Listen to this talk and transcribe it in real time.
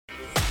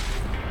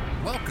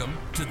Welcome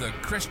to the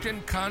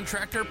Christian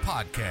Contractor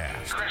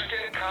Podcast.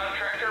 Christian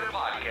Contractor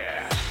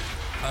Podcast.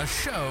 A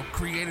show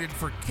created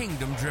for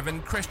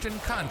kingdom-driven Christian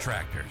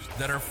contractors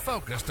that are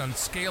focused on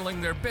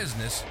scaling their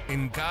business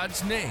in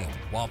God's name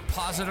while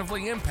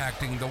positively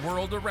impacting the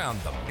world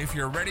around them. If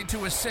you're ready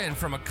to ascend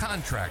from a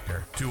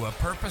contractor to a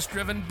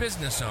purpose-driven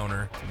business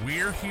owner,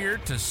 we're here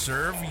to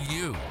serve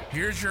you.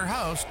 Here's your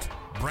host,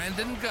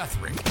 Brandon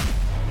Guthrie.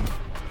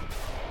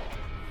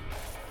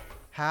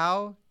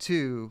 How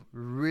to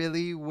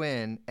really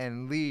win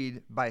and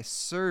lead by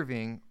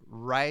serving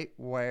right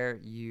where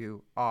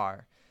you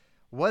are.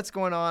 What's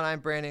going on? I'm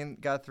Brandon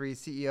Guthrie,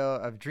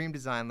 CEO of Dream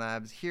Design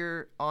Labs,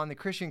 here on the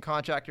Christian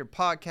Contractor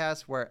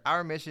Podcast, where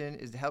our mission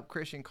is to help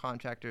Christian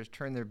contractors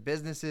turn their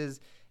businesses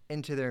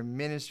into their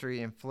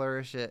ministry and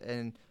flourish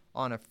it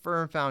on a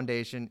firm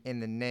foundation in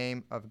the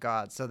name of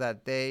God so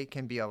that they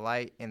can be a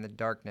light in the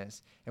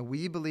darkness. And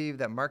we believe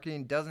that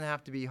marketing doesn't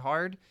have to be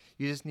hard.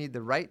 You just need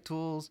the right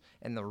tools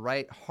and the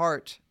right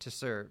heart to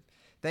serve.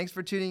 Thanks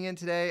for tuning in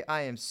today.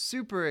 I am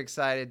super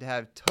excited to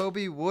have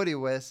Toby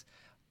Woodiwiss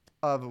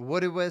of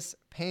Woodiwiss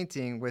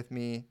Painting with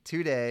me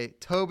today.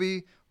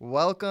 Toby,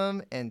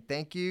 welcome and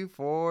thank you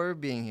for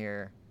being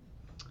here.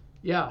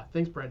 Yeah,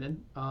 thanks,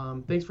 Brendan.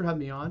 Thanks for having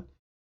me on.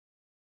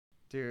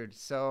 Dude,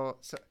 so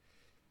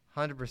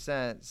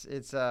 100%.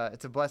 It's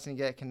a blessing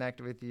to get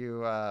connected with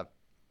you.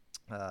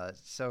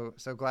 So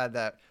glad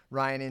that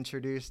Ryan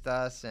introduced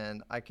us,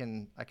 and I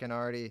can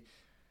already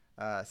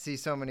see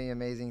so many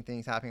amazing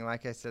things happening.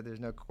 Like I said, there's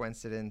no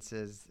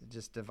coincidences,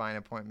 just divine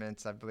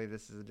appointments. I believe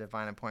this is a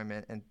divine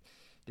appointment. And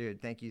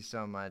dude, thank you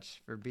so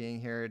much for being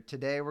here.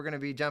 Today we're going to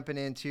be jumping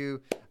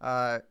into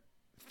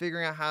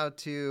figuring out how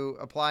to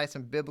apply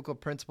some biblical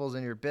principles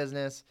in your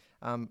business.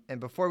 And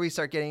before we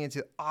start getting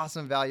into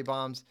awesome value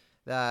bombs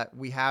that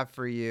we have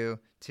for you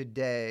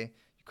today,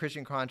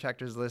 Christian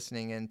contractors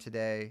listening in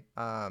today,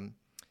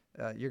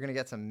 you're going to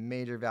get some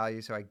major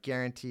value. So I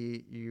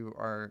guarantee you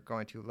are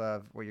going to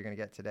love what you're going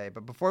to get today.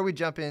 But before we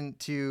jump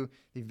into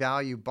the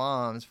value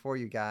bombs for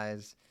you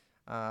guys,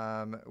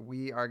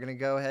 we are going to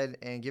go ahead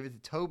and give it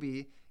to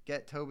Toby,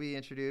 get Toby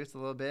introduced a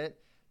little bit.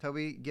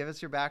 Toby, give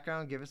us your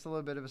background, give us a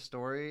little bit of a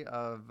story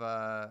of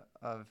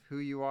who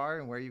you are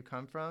and where you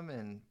come from,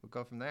 and we'll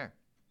go from there.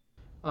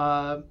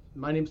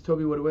 My name's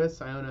Toby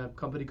Woodiwiss. I own a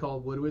company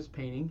called Woodiwiss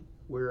Painting.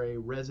 We're a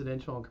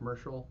residential and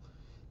commercial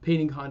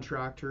painting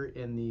contractor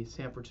in the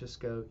San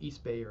Francisco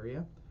East Bay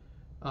area.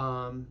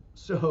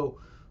 So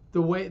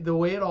the way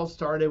it all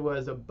started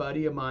was a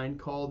buddy of mine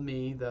called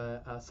me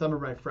the summer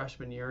of my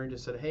freshman year and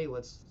just said, "Hey,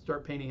 let's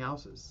start painting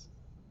houses."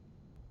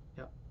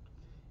 Yep.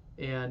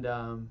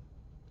 And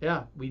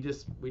we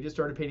just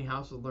started painting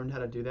houses, learned how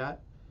to do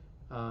that.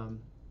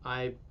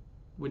 I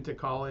went to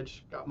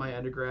college, got my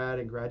undergrad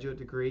and graduate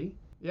degree.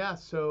 Yeah,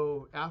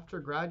 so after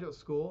graduate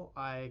school,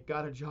 I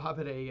got a job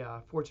at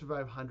a Fortune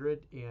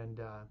 500, and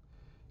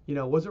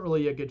wasn't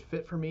really a good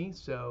fit for me.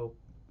 So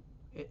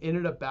it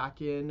ended up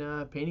back in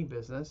painting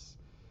business,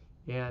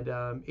 and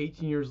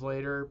 18 years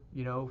later,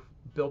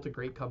 built a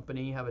great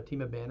company, have a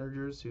team of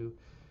managers who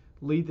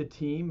lead the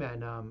team,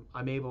 and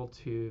I'm able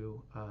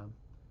to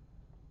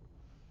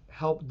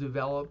help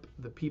develop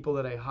the people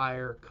that I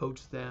hire,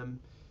 coach them,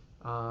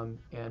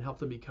 and help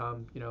them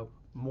become,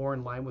 more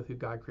in line with who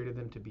God created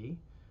them to be.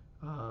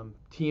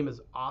 Team is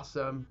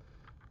awesome.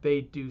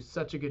 They do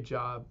such a good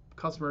job.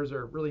 Customers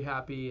are really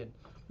happy, and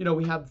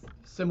we have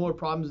similar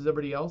problems as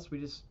everybody else. We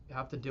just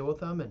have to deal with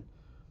them, and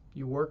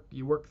you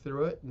work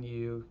through it, and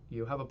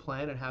you have a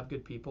plan and have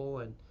good people,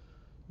 and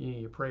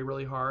you pray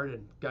really hard,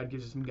 and God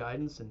gives you some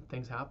guidance, and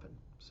things happen.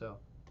 So,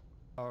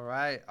 all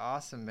right,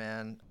 awesome,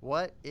 man.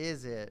 What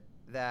is it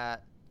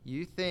that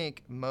you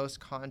think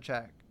most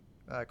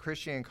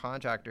Christian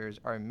contractors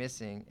are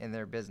missing in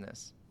their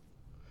business?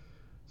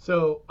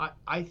 So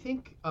I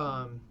think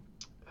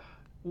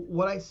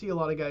what I see a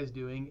lot of guys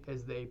doing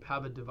is they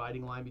have a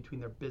dividing line between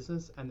their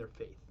business and their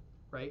faith,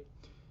 right?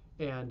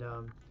 And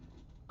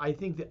I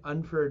think the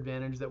unfair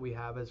advantage that we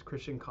have as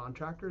Christian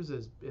contractors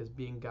is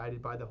being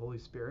guided by the Holy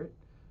Spirit.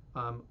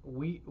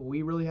 We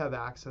really have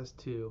access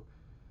to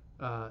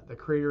the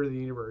creator of the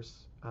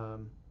universe,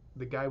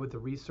 the guy with the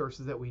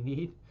resources that we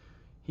need.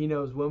 He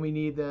knows when we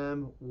need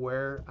them,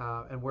 where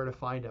and where to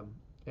find them.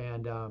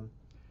 And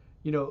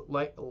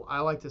like I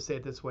like to say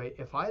it this way: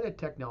 if I had a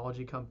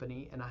technology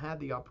company and I had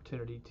the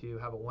opportunity to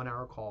have a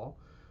 1-hour call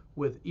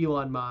with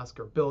Elon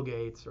Musk or Bill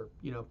Gates or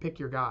pick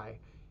your guy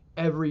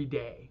every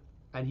day,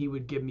 and he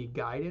would give me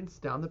guidance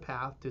down the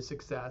path to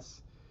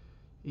success,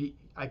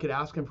 I could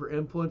ask him for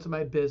influence in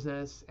my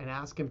business and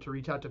ask him to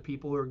reach out to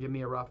people who are giving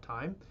me a rough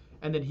time,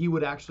 and then he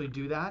would actually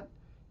do that.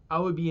 I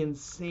would be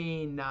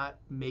insane not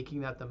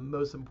making that the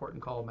most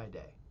important call of my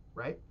day,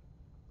 right?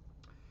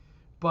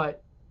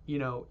 But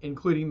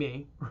including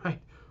me,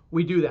 right?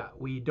 We do that.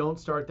 We don't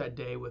start that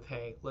day with,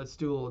 hey, let's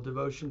do a little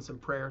devotion, some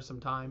prayer, some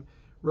time,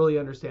 really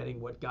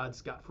understanding what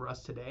God's got for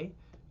us today.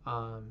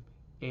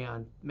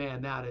 And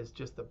man, that is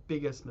just the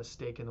biggest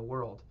mistake in the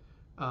world.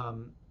 I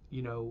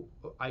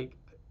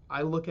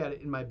look at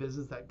it in my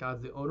business that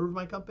God's the owner of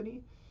my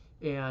company,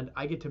 and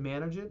I get to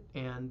manage it.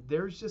 And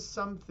there's just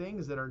some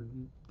things that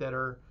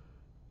are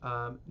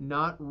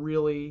not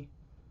really,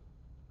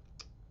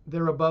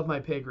 they're above my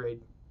pay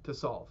grade to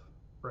solve,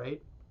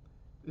 right?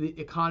 The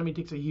economy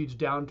takes a huge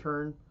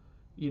downturn.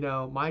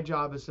 My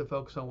job is to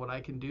focus on what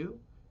I can do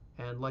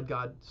and let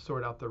God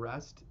sort out the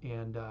rest.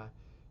 And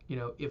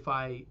if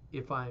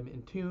I'm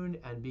in tune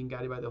and being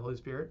guided by the Holy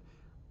Spirit,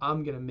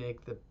 I'm going to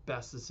make the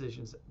best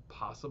decisions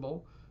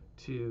possible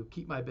to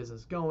keep my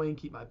business going,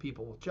 keep my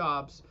people with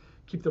jobs,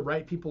 keep the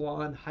right people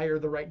on, hire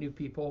the right new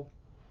people.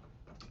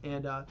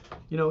 And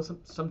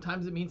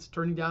sometimes it means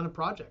turning down a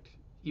project,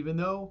 even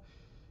though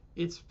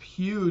it's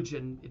huge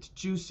and it's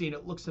juicy and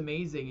it looks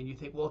amazing and you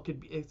think, well, it could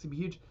be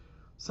huge.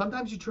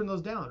 Sometimes you turn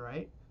those down,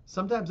 right?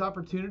 Sometimes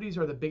opportunities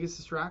are the biggest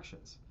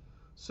distractions.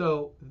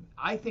 So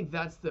I think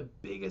that's the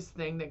biggest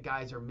thing that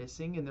guys are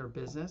missing in their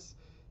business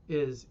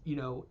is,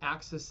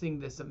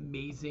 accessing this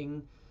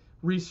amazing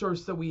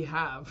resource that we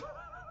have.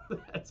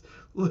 That's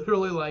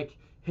literally like,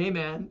 hey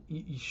man,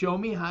 you show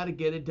me how to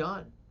get it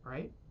done,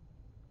 right?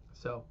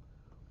 So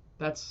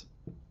that's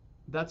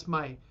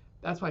my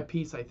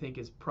piece. I think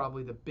is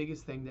probably the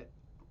biggest thing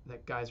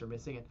that guys are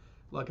missing. And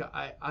look,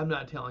 I'm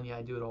not telling you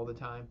I do it all the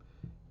time.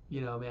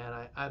 Man,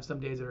 I have some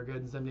days that are good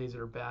and some days that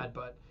are bad,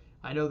 but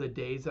I know the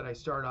days that I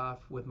start off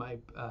with my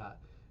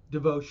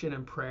devotion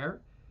and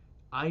prayer,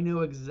 I know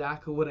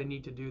exactly what I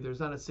need to do.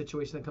 There's not a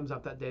situation that comes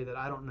up that day that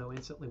I don't know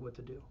instantly what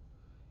to do.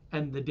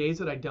 And the days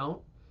that I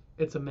don't,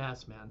 it's a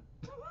mess, man.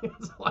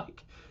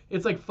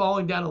 It's like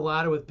falling down a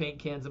ladder with paint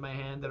cans in my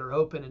hand that are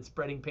open and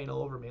spreading paint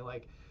all over me.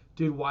 Like,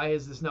 dude, why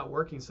is this not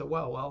working so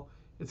well? Well,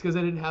 it's because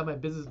I didn't have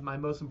my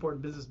most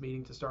important business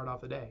meeting to start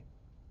off the day.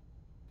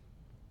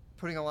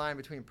 Putting a line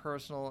between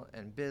personal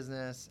and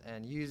business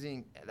and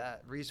using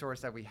that resource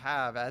that we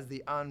have as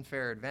the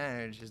unfair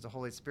advantage is the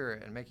Holy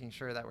Spirit, and making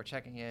sure that we're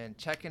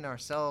checking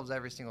ourselves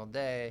every single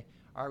day.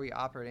 Are we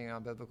operating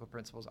on biblical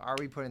principles? Are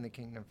we putting the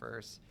kingdom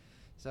first?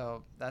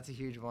 So that's a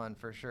huge one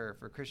for sure.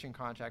 For Christian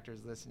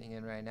contractors listening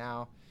in right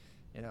now,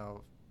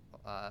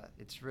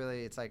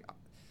 it's like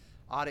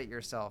audit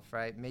yourself,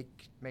 right?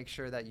 Make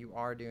sure that you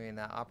are doing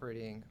that,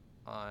 operating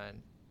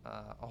on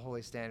a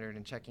holy standard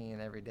and checking in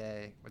every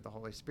day with the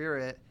Holy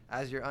Spirit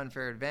as your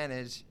unfair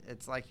advantage.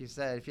 It's like you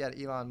said, if you had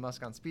Elon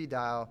Musk on speed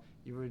dial,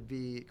 you would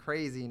be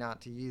crazy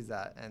not to use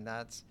that. And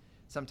that's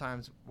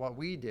sometimes what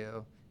we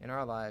do in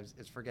our lives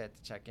is forget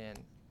to check in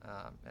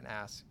and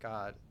ask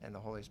God and the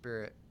Holy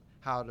Spirit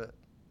how to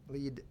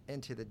lead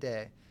into the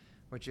day,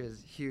 which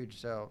is huge.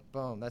 So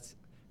boom, that's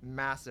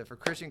massive for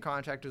Christian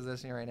contractors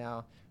listening right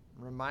now.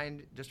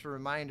 Just a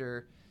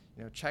reminder,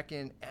 check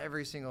in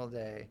every single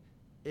day.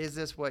 Is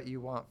this what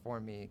you want for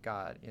me,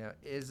 God?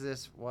 Is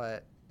this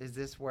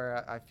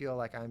where I feel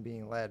like I'm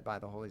being led by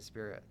the Holy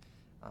Spirit?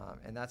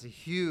 And that's a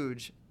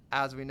huge,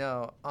 as we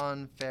know,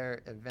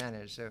 unfair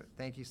advantage. So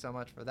thank you so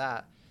much for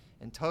that.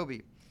 And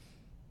Toby,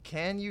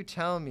 can you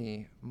tell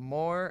me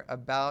more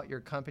about your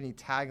company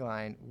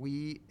tagline,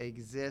 "We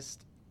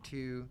exist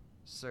to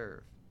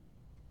serve"?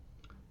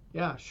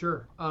 Yeah,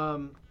 sure.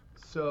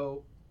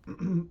 So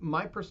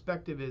my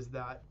perspective is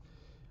that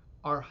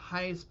our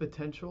highest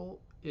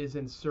potential is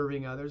in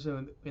serving others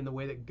in the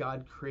way that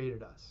God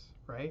created us,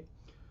 right?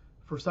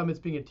 For some, it's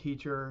being a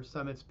teacher.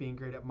 Some, it's being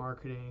great at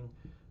marketing.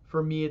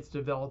 For me, it's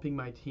developing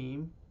my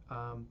team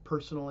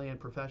personally and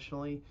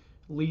professionally,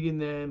 leading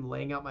them,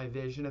 laying out my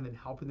vision, and then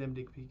helping them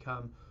to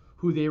become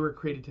who they were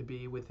created to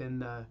be within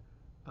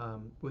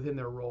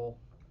their role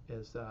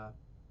as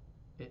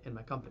in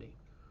my company.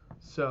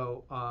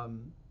 So,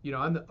 I'm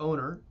the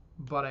owner,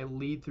 but I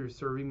lead through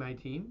serving my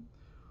team.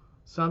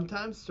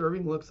 Sometimes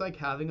serving looks like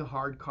having a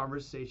hard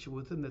conversation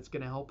with them that's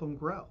going to help them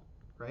grow,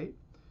 right?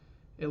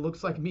 It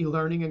looks like me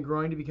learning and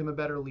growing to become a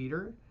better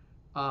leader,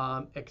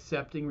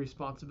 accepting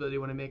responsibility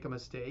when I make a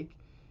mistake,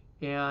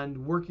 and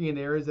working in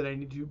areas that I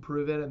need to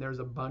improve in, and there's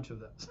a bunch of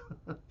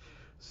those.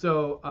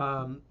 So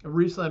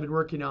recently I've been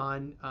working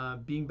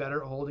on being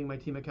better at holding my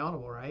team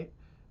accountable, right?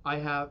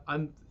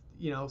 I'm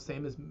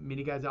same as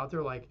many guys out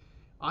there, like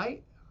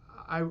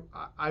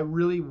I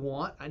really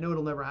want, I know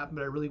it'll never happen,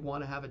 but I really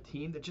want to have a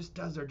team that just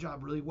does their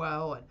job really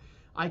well, and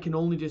I can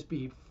only just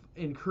be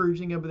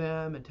encouraging of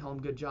them and tell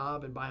them good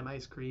job and buy them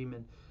ice cream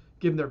and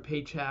give them their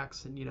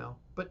paychecks, and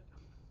but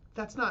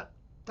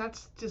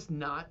that's just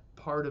not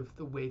part of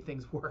the way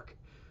things work.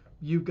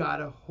 You've got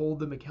to hold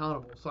them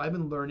accountable. So I've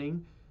been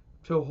learning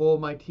to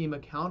hold my team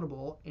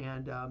accountable,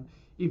 and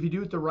if you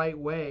do it the right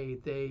way,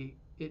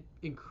 it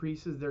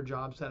increases their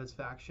job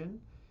satisfaction,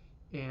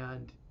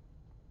 and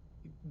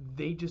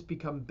they just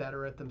become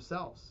better at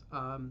themselves.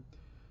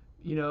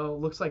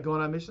 Looks like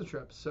going on mission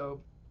trips.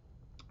 So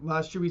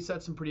last year we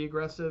set some pretty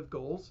aggressive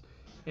goals,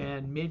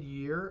 and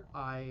mid-year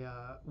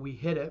we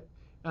hit it.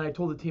 And I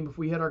told the team, if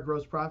we hit our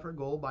gross profit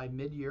goal by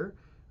mid-year,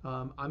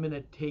 I'm going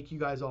to take you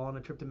guys all on a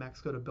trip to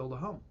Mexico to build a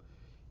home.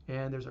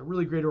 And there's a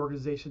really great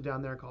organization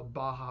down there called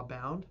Baja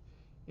Bound,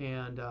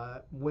 and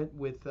went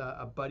with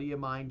a buddy of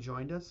mine,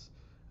 joined us,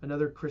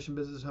 another Christian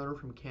business owner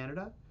from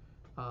Canada.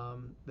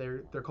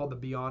 They're called the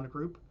Beyond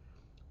Group.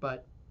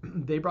 But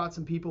they brought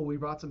some people, we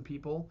brought some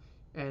people,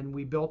 and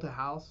we built a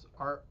house.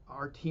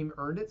 Our team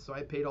earned it, so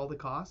I paid all the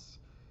costs,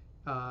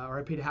 or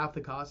I paid half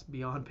the costs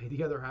beyond pay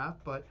the other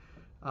half. But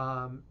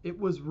it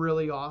was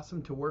really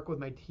awesome to work with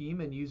my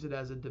team and use it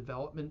as a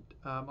development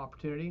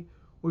opportunity.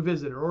 We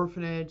visited an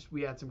orphanage,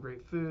 we had some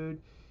great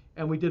food,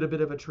 and we did a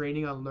bit of a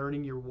training on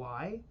learning your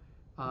why,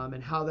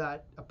 and how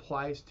that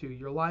applies to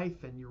your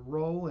life and your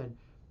role, and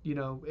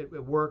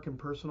at work and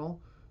personal.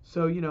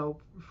 So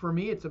for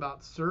me, it's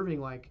about serving.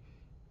 Like,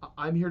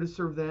 I'm here to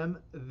serve them.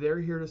 They're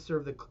here to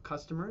serve the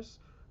customers.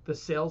 The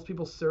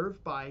salespeople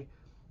serve by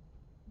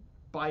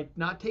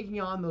not taking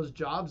on those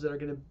jobs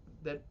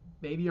that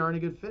maybe aren't a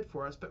good fit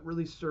for us, but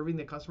really serving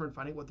the customer and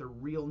finding what their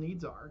real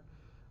needs are.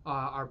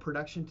 Our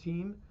production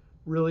team,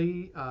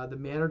 really, the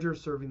manager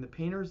serving the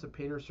painters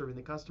serving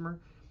the customer.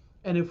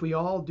 And if we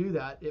all do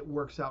that, it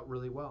works out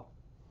really well.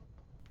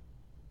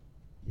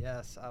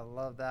 Yes, I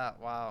love that.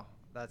 Wow,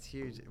 that's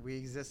huge. We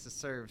exist to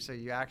serve. So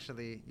you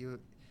actually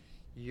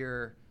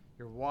your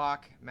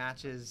walk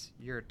matches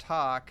your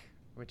talk,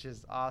 which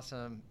is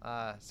awesome.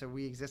 So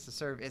we exist to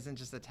serve isn't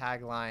just a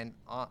tagline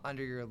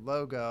under your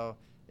logo.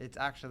 It's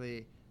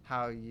actually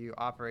how you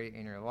operate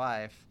in your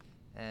life,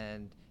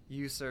 and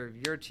you serve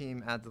your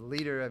team as the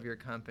leader of your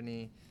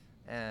company,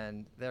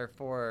 and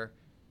therefore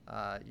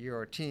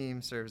your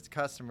team serves the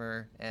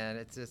customer, and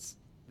it's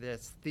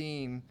this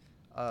theme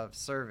of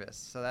service.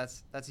 So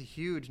that's a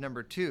huge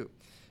number two.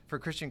 For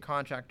Christian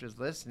contractors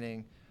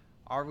listening,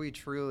 are we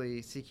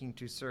truly seeking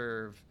to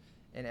serve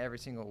in every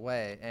single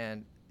way?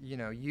 And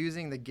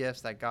using the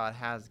gifts that God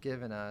has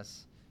given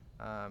us,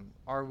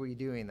 are we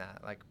doing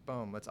that? Like,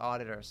 boom, let's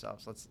audit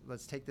ourselves.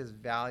 Let's take this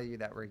value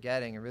that we're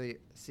getting and really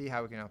see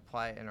how we can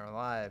apply it in our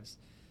lives.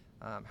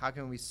 How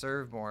can we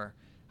serve more?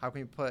 How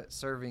can we put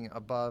serving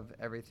above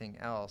everything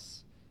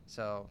else?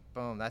 So,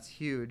 boom, that's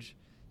huge.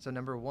 So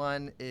number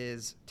one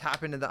is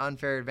tap into the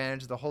unfair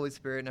advantage of the Holy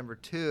Spirit. Number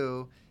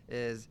two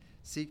is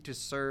seek to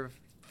serve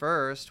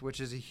first, which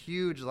is a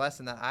huge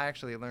lesson that I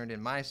actually learned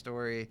in my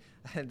story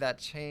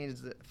that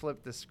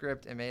flipped the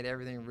script and made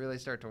everything really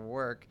start to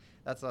work.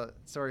 That's a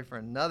story for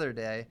another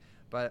day.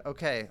 But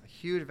okay,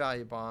 huge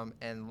value bomb.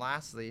 And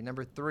lastly,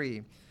 number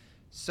three.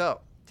 So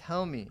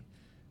tell me,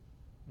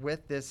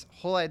 with this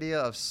whole idea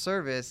of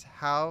service,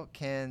 how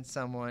can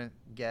someone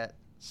get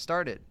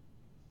started?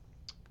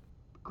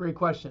 Great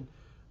question.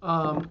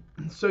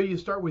 So you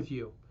start with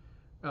you.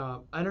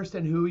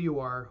 Understand who you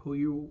are,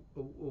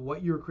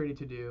 what you were created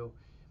to do,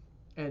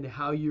 and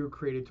how you were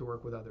created to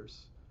work with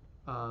others,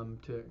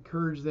 to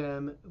encourage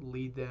them,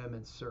 lead them,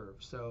 and serve.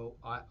 So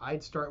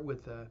I'd start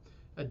with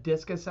a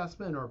DISC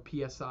assessment, or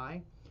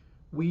PSI.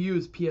 We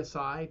use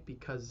PSI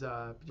because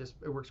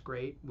it works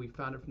great. We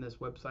found it from this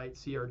website,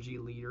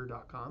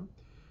 crgleader.com.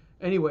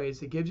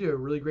 Anyways, it gives you a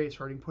really great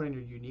starting point on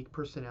your unique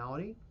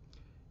personality.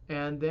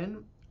 And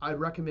then I'd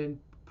recommend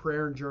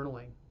prayer and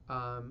journaling.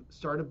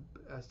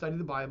 Study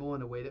the Bible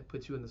in a way that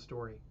puts you in the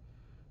story.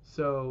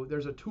 So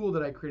there's a tool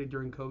that I created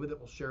during COVID that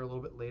we'll share a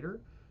little bit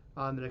later,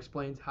 that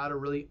explains how to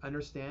really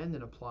understand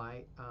and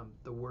apply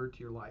the Word to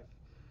your life.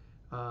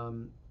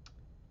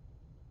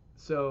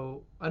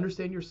 So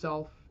understand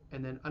yourself,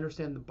 and then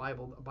understand the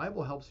Bible. The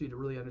Bible helps you to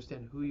really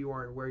understand who you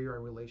are and where you are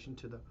in relation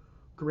to the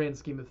grand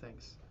scheme of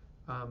things.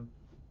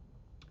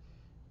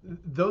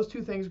 Those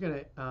two things are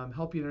going to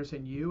help you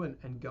understand you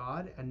and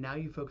God, and now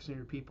you focus on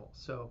your people.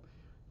 So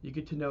you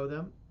get to know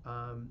them.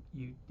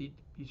 You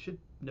should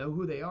know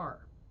who they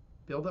are.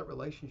 Build that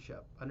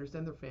relationship.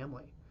 Understand their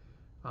family.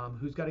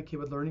 Who's got a kid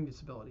with learning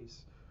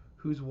disabilities?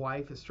 Whose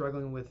wife is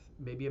struggling with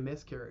maybe a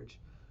miscarriage?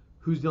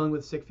 Who's dealing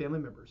with sick family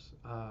members?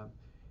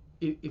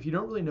 If you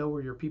don't really know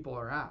where your people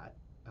are at,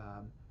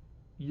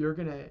 you're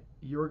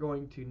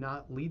going to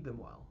not lead them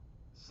well.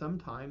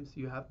 Sometimes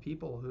you have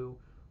people who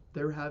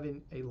they're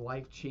having a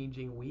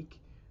life-changing week,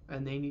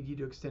 and they need you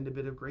to extend a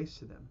bit of grace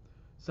to them.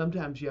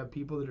 Sometimes you have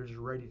people that are just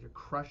ready to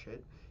crush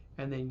it,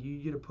 and then you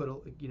get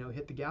to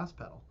hit the gas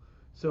pedal.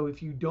 So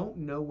if you don't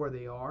know where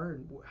they are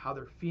and how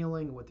they're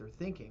feeling and what they're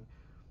thinking,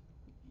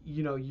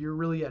 you're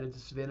really at a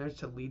disadvantage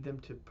to lead them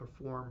to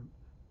perform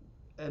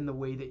in the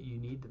way that you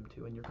need them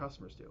to, and your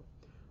customers do.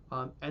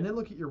 And then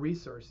look at your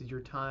resources,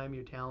 your time,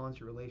 your talents,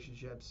 your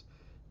relationships,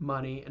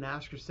 money, and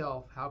ask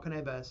yourself, how can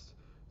I best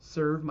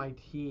serve my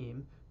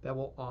team that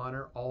will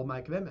honor all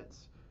my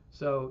commitments?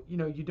 So,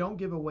 you don't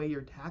give away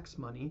your tax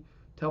money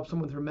to help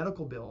someone with their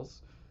medical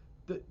bills.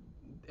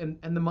 And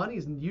the money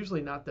is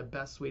usually not the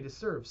best way to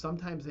serve.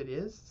 Sometimes it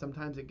is.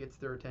 Sometimes it gets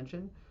their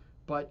attention.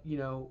 But,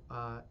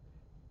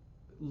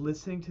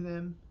 listening to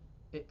them,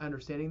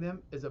 understanding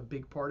them is a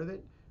big part of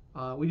it.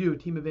 We do a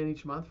team event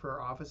each month for our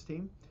office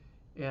team.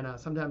 And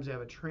sometimes they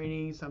have a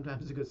training.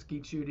 Sometimes they go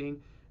skeet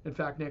shooting. In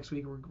fact, next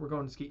week we're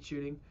going skeet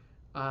shooting.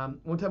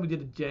 One time we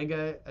did a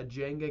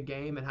Jenga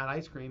game and had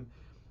ice cream.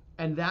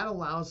 And that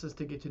allows us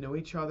to get to know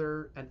each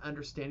other and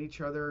understand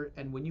each other.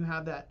 And when you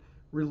have that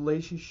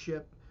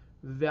relationship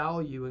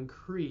value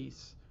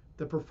increase,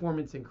 the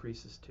performance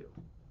increases too.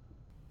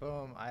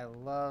 Boom. I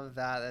love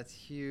that. That's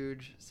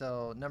huge.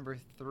 So number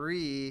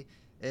three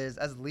is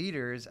as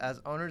leaders, as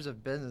owners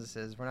of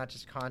businesses, we're not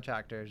just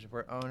contractors.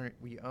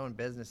 We own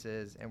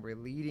businesses, and we're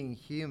leading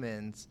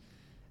humans.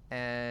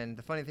 And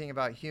the funny thing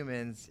about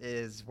humans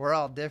is we're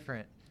all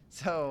different.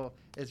 So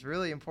it's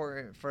really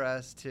important for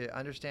us to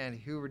understand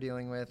who we're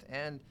dealing with,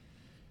 and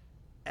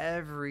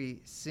every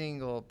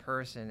single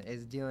person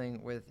is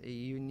dealing with a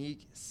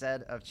unique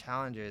set of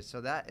challenges. So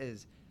that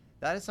is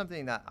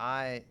something that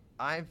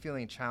I'm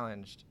feeling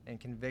challenged and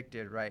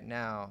convicted right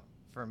now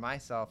for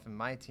myself and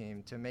my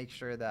team, to make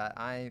sure that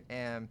I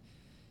am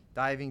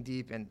diving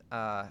deep and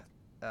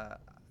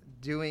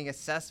doing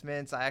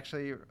assessments. I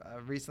actually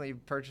recently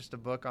purchased a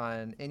book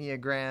on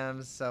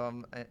Enneagrams, so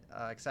I'm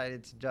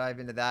excited to dive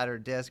into that, or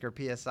DISC or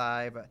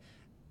PSI, but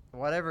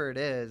whatever it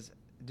is,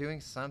 doing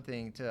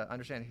something to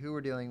understand who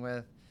we're dealing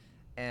with,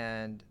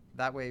 and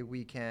that way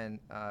we can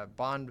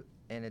bond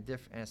in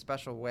a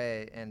special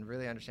way and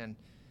really understand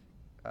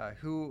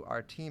who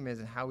our team is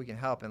and how we can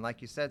help. And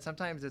like you said,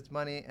 sometimes it's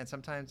money and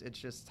sometimes it's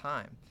just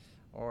time,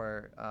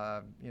 or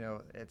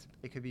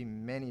it could be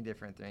many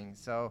different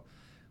things. So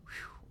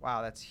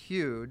wow, that's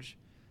huge.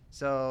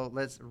 So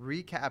let's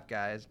recap,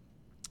 guys.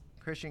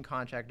 Christian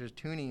contractors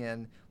tuning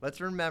in,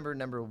 let's remember,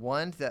 number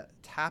one, to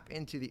tap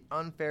into the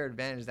unfair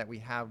advantage that we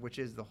have, which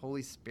is the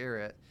Holy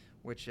Spirit,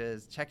 which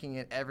is checking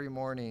in every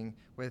morning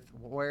with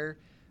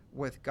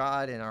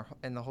God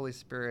and the Holy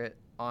Spirit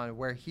on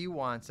where He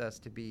wants us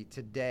to be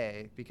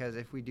today. Because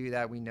if we do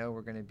that, we know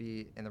we're going to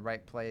be in the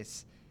right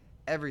place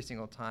every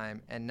single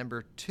time. And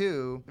number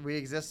two, we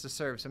exist to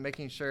serve. So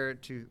making sure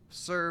to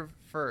serve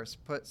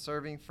first, put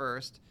serving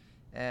first.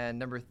 And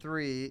number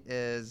three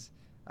is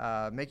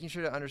making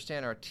sure to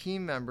understand our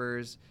team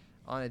members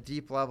on a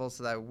deep level,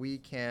 so that we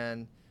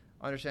can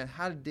understand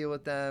how to deal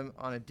with them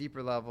on a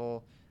deeper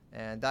level.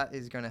 And that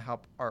is going to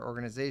help our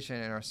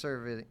organization and our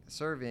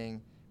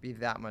serving be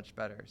that much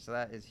better. So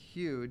that is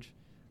huge.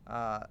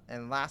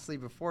 And lastly,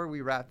 before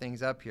we wrap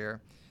things up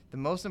here, the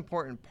most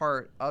important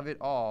part of it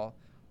all,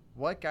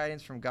 what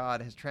guidance from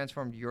God has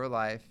transformed your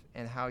life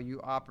and how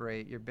you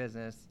operate your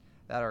business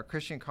that our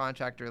Christian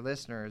contractor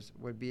listeners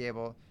would be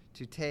able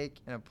to take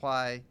and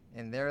apply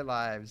in their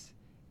lives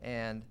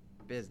and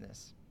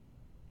business?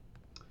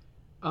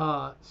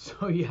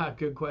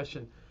 Good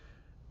question.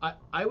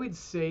 I would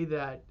say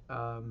that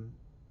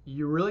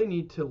you really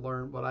need to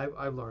learn, what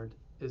I've learned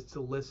is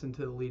to listen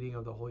to the leading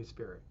of the Holy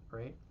Spirit,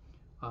 right?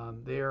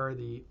 They are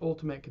the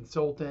ultimate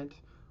consultant,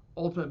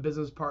 ultimate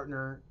business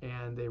partner,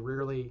 and they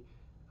rarely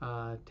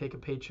take a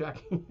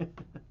paycheck.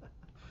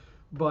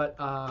 But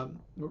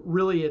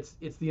really, it's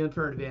the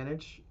unfair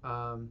advantage.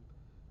 I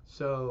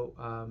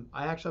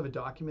actually have a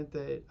document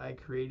that I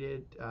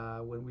created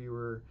when we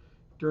were,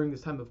 during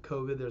this time of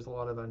COVID. There's a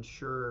lot of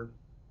unsure,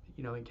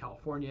 in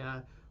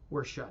California,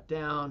 we're shut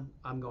down.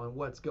 I'm going,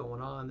 what's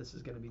going on? This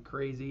is going to be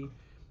crazy.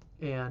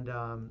 And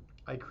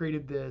I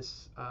created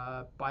this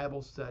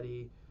Bible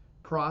study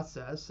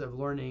process of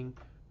learning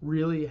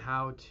really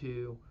how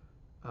to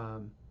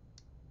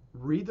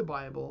read the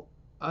Bible,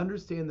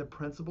 understand the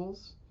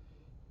principles,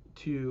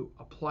 to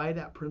apply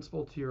that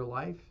principle to your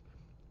life,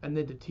 and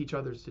then to teach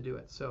others to do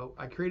it. So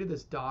I created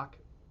this doc.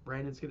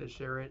 Brandon's going to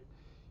share it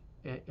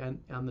and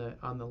on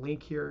the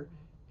link here.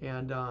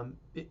 And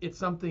it's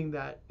something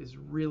that is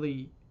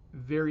really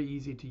very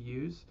easy to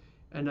use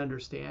and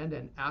understand.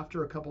 And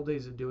after a couple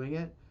days of doing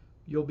it,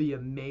 you'll be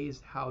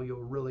amazed how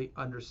you'll really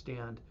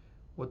understand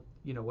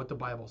what the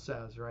Bible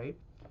says, right?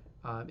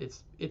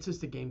 It's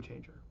just a game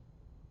changer.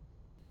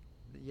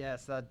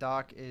 Yes, that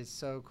doc is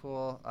so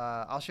cool.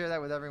 I'll share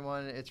that with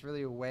everyone. It's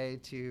really a way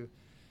to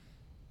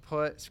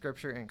put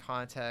Scripture in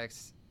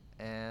context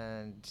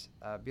and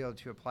be able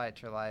to apply it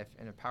to your life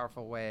in a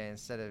powerful way,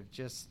 instead of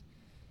just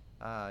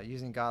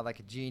using God like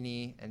a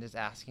genie and just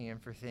asking Him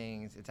for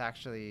things. It's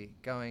actually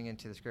going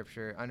into the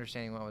Scripture,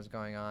 understanding what was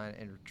going on,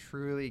 and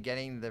truly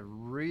getting the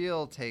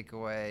real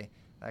takeaway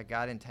that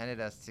God intended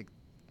us to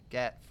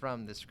get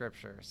from the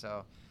Scripture.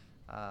 So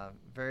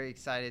very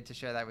excited to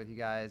share that with you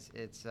guys.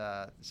 It's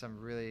some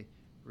really,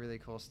 really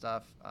cool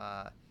stuff.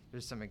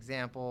 There's some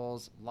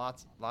examples,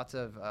 lots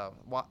of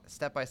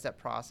step-by-step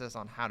process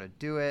on how to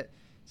do it.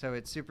 So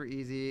it's super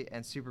easy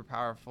and super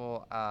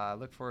powerful.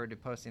 Look forward to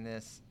posting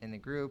this in the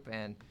group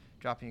and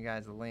dropping you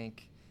guys a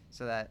link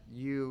so that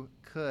you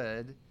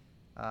could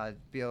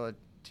be able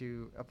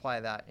to apply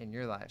that in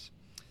your lives.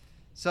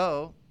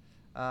 So,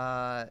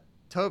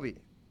 Toby,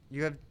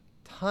 you have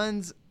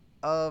tons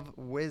of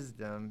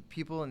wisdom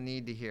people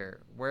need to hear.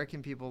 Where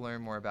can people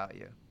learn more about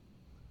you?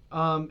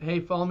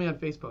 Hey, follow me on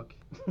Facebook.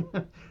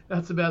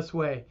 That's the best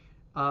way.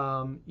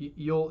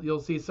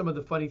 You'll see some of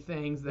the funny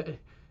things that,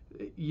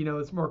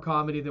 it's more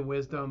comedy than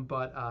wisdom,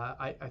 but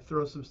I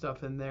throw some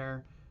stuff in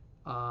there.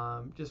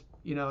 I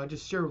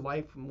just share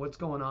life and what's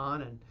going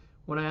on. And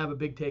when I have a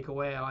big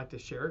takeaway, I like to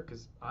share it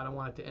because I don't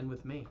want it to end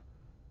with me.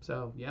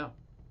 So, yeah.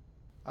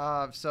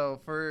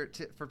 So for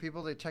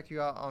people to check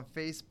you out on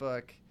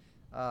Facebook,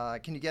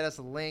 can you get us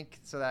a link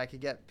so that I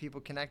could get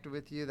people connected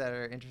with you that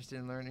are interested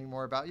in learning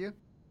more about you?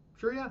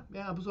 Sure, yeah.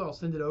 So I'll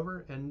send it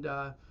over, and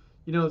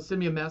send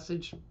me a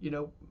message.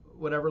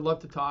 Whatever. Love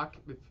to talk.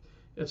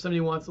 if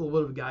somebody wants a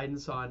little bit of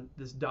guidance on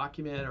this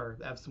document or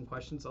have some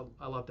questions,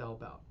 I'd love to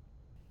help out.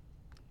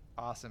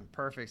 Awesome.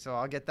 Perfect. So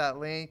I'll get that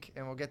link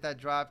and we'll get that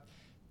dropped.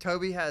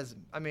 Toby has,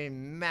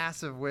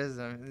 massive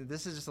wisdom.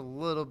 This is just a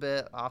little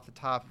bit off the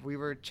top. We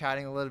were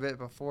chatting a little bit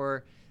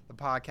before the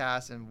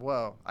podcast, and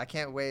whoa, I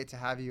can't wait to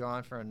have you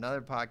on for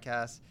another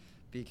podcast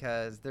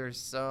because there's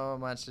so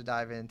much to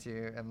dive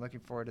into. I'm looking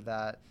forward to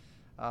that.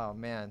 Oh,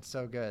 man,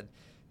 so good.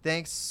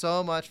 Thanks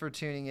so much for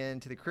tuning in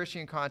to the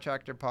Christian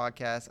Contractor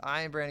Podcast.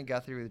 I am Brandon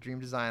Guthrie with Dream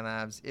Design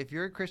Labs. If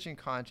you're a Christian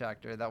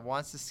contractor that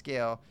wants to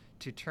scale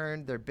to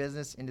turn their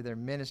business into their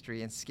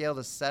ministry and scale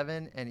to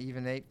 7 and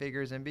even 8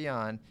 figures and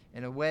beyond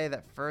in a way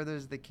that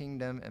furthers the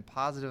kingdom and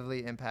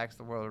positively impacts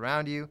the world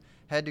around you,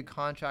 head to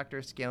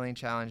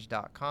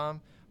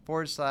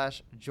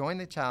contractorscalingchallenge.com/join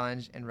the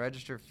challenge and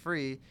register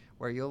free,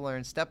 where you'll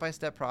learn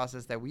step-by-step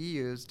process that we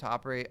use to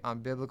operate on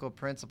biblical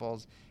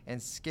principles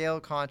and scale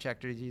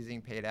contractors using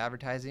paid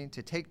advertising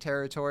to take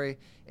territory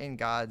in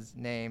God's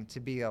name, to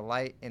be a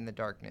light in the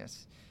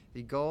darkness.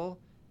 The goal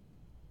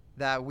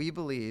that we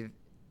believe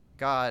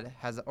God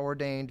has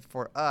ordained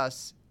for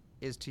us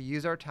is to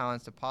use our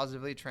talents to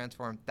positively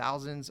transform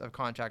thousands of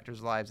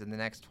contractors' lives in the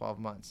next 12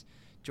 months.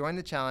 Join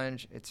the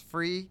challenge. It's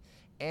free,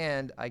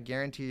 and I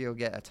guarantee you'll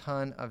get a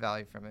ton of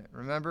value from it.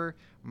 Remember,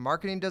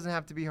 marketing doesn't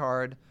have to be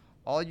hard.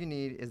 All you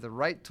need is the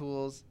right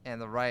tools and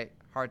the right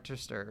heart to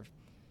serve.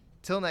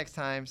 Till next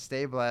time,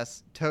 stay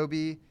blessed.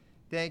 Toby,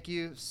 thank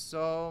you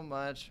so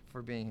much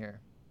for being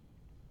here.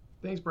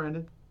 Thanks,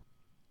 Brandon.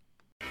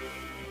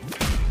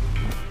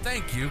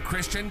 Thank you,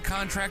 Christian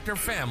Contractor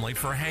family,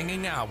 for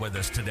hanging out with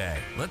us today.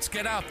 Let's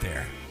get out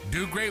there,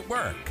 do great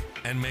work,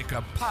 and make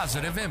a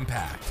positive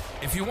impact.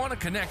 If you want to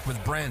connect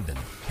with Brandon,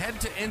 head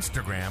to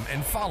Instagram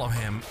and follow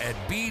him at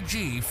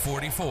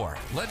BG44.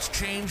 Let's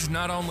change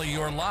not only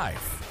your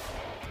life,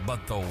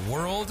 but the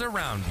world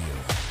around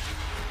you.